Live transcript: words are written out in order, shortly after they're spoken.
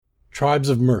Tribes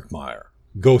of Murkmire,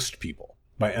 Ghost People,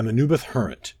 by Amenubith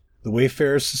Herent, The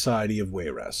Wayfarers' Society of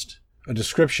Wayrest, a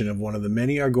description of one of the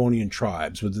many Argonian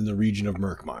tribes within the region of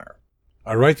Murkmire.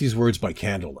 I write these words by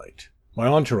candlelight. My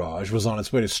entourage was on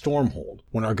its way to Stormhold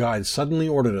when our guide suddenly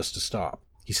ordered us to stop.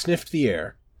 He sniffed the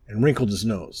air and wrinkled his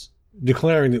nose,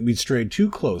 declaring that we'd strayed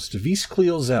too close to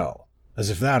Viscleal Zell,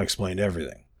 as if that explained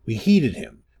everything. We heeded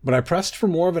him, but I pressed for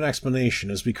more of an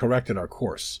explanation as we corrected our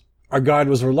course. Our guide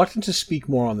was reluctant to speak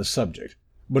more on the subject,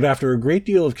 but after a great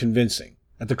deal of convincing,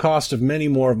 at the cost of many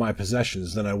more of my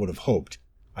possessions than I would have hoped,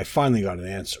 I finally got an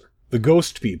answer. The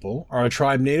Ghost People are a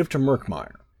tribe native to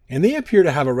Murkmire, and they appear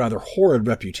to have a rather horrid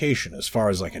reputation as far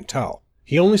as I can tell.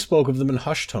 He only spoke of them in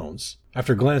hushed tones,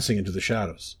 after glancing into the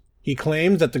shadows. He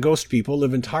claimed that the Ghost People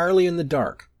live entirely in the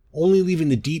dark, only leaving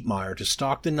the deep mire to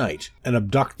stalk the night and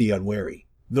abduct the unwary.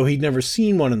 Though he'd never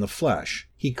seen one in the flesh,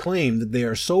 he claimed that they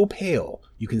are so pale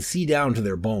you can see down to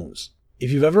their bones.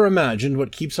 If you've ever imagined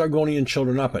what keeps Argonian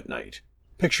children up at night,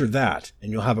 picture that and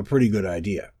you'll have a pretty good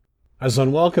idea. As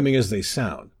unwelcoming as they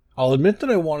sound, I'll admit that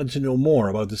I wanted to know more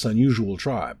about this unusual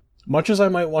tribe. Much as I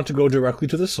might want to go directly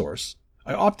to the source,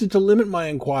 I opted to limit my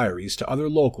inquiries to other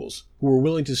locals who were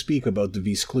willing to speak about the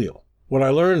Viscleal. What I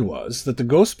learned was that the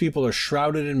Ghost People are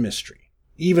shrouded in mystery,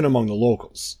 even among the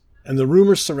locals, and the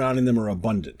rumors surrounding them are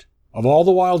abundant. Of all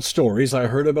the wild stories I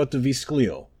heard about the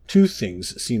Viscleal, two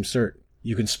things seem certain.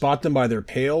 You can spot them by their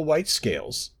pale white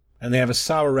scales, and they have a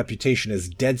sour reputation as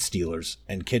dead stealers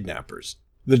and kidnappers.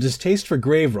 The distaste for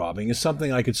grave robbing is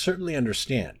something I could certainly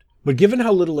understand, but given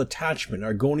how little attachment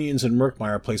Argonians in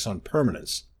Murkmire place on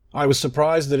permanence, I was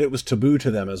surprised that it was taboo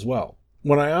to them as well.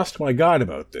 When I asked my guide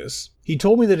about this, he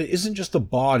told me that it isn't just the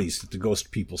bodies that the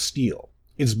Ghost People steal.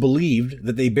 It's believed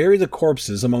that they bury the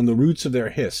corpses among the roots of their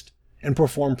hist and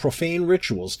perform profane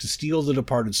rituals to steal the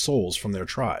departed souls from their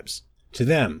tribes. To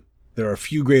them, there are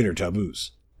few greater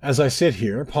taboos. As I sit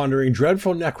here, pondering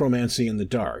dreadful necromancy in the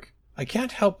dark, I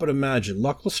can't help but imagine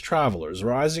luckless travelers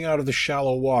rising out of the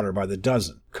shallow water by the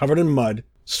dozen, covered in mud,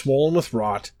 swollen with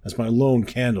rot, as my lone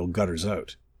candle gutters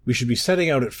out. We should be setting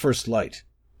out at first light.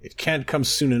 It can't come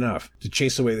soon enough to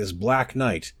chase away this black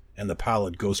night and the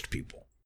pallid Ghost People.